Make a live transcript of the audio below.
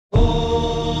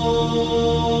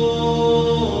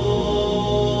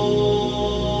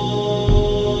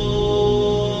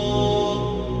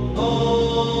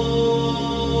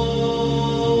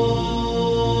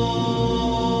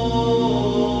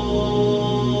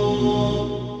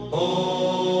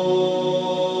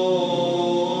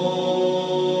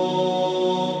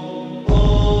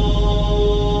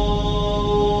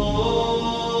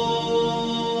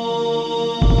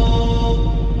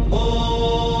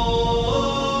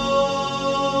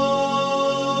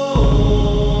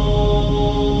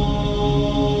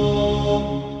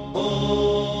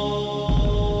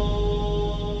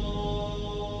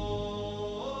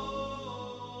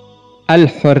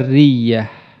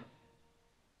الحرية.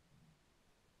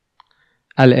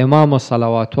 الإمام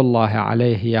صلوات الله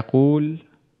عليه يقول: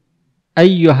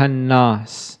 أيها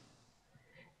الناس،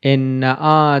 إن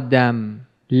آدم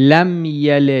لم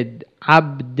يلد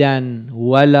عبدا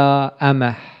ولا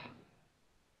أمة،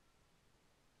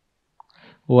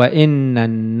 وإن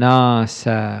الناس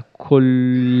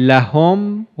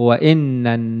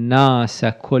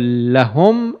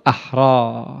كلهم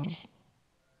أحرار.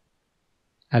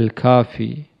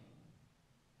 الكافي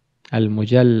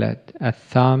المجلد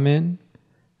 8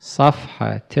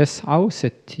 صفحة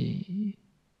 69.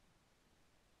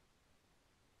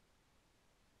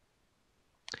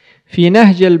 في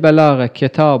نهج البلاغة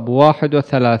كتاب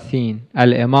 31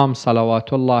 الإمام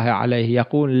صلوات الله عليه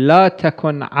يقول: لا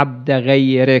تكن عبد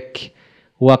غيرك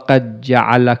وقد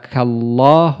جعلك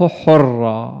الله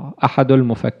حرا. أحد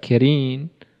المفكرين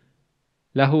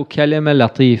له كلمة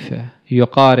لطيفة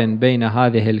يقارن بين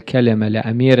هذه الكلمة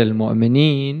لأمير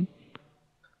المؤمنين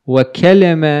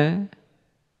وكلمة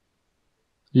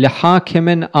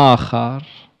لحاكم آخر.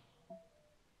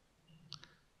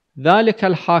 ذلك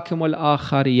الحاكم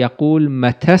الآخر يقول: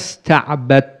 متى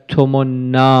استعبدتم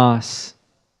الناس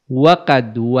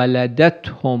وقد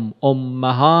ولدتهم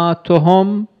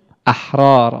أمهاتهم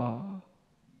أحرارا.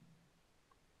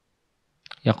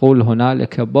 يقول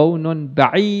هنالك بون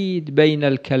بعيد بين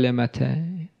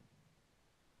الكلمتين.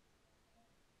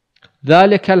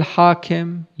 ذلك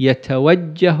الحاكم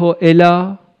يتوجه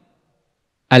إلى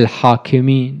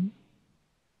الحاكمين: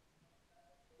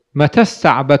 متى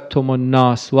استعبدتم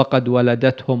الناس وقد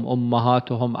ولدتهم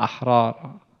أمهاتهم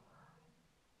أحرارا.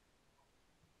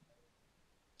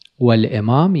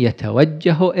 والإمام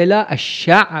يتوجه إلى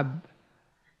الشعب،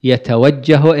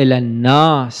 يتوجه إلى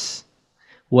الناس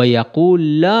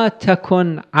ويقول: لا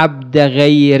تكن عبد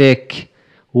غيرك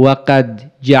وقد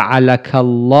جعلك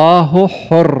الله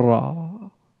حرا.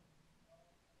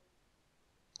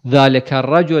 ذلك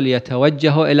الرجل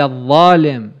يتوجه إلى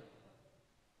الظالم،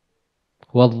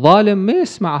 والظالم ما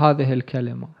يسمع هذه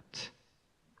الكلمات.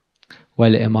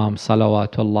 والإمام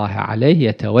صلوات الله عليه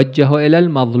يتوجه إلى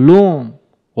المظلوم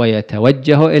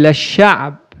ويتوجه إلى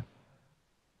الشعب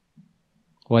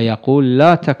ويقول: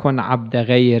 لا تكن عبد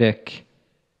غيرك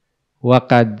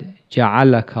وقد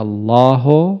جعلك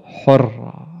الله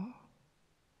حرا.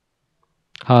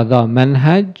 هذا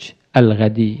منهج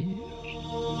الغدير.